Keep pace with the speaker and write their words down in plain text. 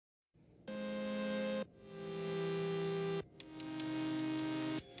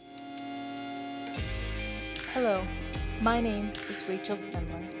Hello, my name is Rachel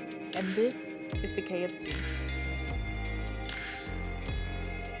Spindler, and this is the KFC.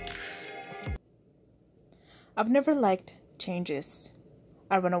 I've never liked changes.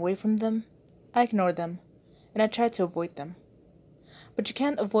 I run away from them, I ignore them, and I try to avoid them. But you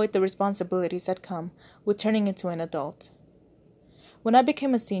can't avoid the responsibilities that come with turning into an adult. When I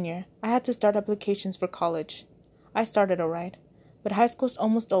became a senior, I had to start applications for college. I started alright, but high school's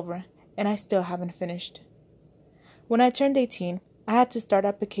almost over, and I still haven't finished. When I turned 18, I had to start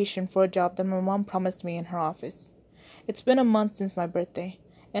application for a job that my mom promised me in her office. It's been a month since my birthday,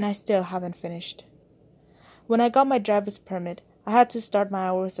 and I still haven't finished. When I got my driver's permit, I had to start my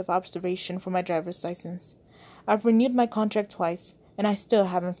hours of observation for my driver's license. I've renewed my contract twice, and I still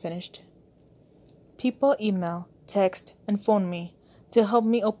haven't finished. People email, text, and phone me to help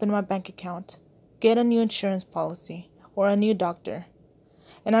me open my bank account, get a new insurance policy, or a new doctor.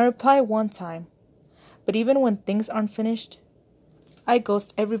 And I reply one time. But even when things aren't finished, I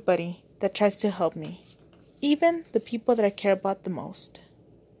ghost everybody that tries to help me, even the people that I care about the most.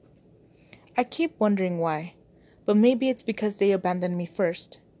 I keep wondering why, but maybe it's because they abandoned me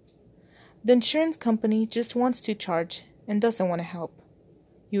first. The insurance company just wants to charge and doesn't want to help.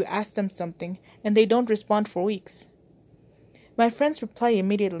 You ask them something and they don't respond for weeks. My friends reply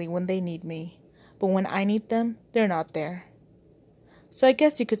immediately when they need me, but when I need them, they're not there. So I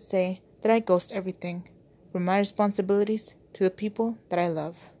guess you could say that I ghost everything, from my responsibilities to the people that I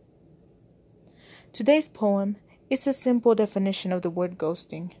love. Today's poem is a simple definition of the word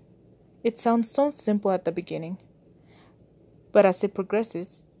ghosting. It sounds so simple at the beginning, but as it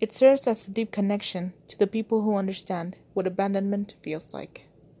progresses, it serves as a deep connection to the people who understand what abandonment feels like.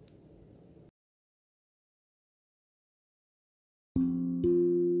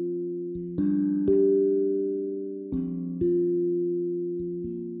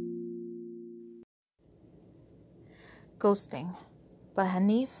 Ghosting by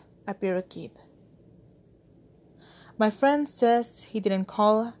Hanif Abiraqib. My friend says he didn't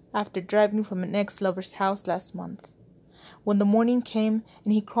call after driving from an ex-lover's house last month. When the morning came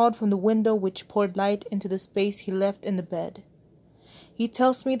and he crawled from the window which poured light into the space he left in the bed. He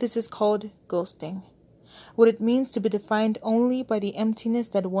tells me this is called ghosting, what it means to be defined only by the emptiness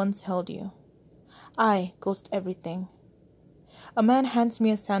that once held you. I ghost everything. A man hands me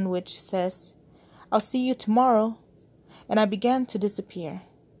a sandwich, says, "I'll see you tomorrow," and I began to disappear.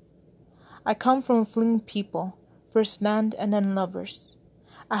 I come from fleeing people, first land and then lovers.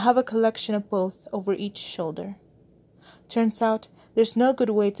 I have a collection of both over each shoulder. Turns out there's no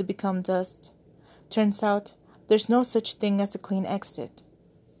good way to become dust. Turns out there's no such thing as a clean exit.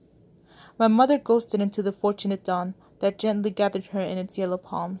 My mother ghosted into the fortunate dawn that gently gathered her in its yellow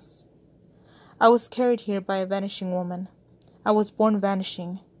palms. I was carried here by a vanishing woman. I was born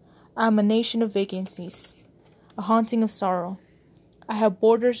vanishing. I am a nation of vacancies, a haunting of sorrow. I have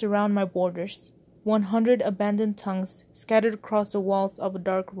borders around my borders, 100 abandoned tongues scattered across the walls of a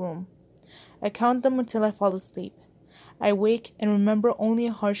dark room. I count them until I fall asleep. I wake and remember only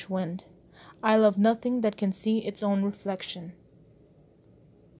a harsh wind. I love nothing that can see its own reflection.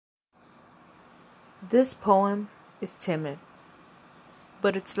 This poem is timid,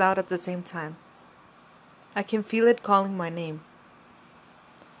 but it's loud at the same time. I can feel it calling my name.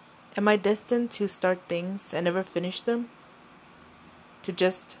 Am I destined to start things and never finish them? To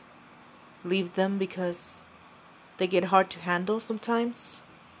just leave them because they get hard to handle sometimes?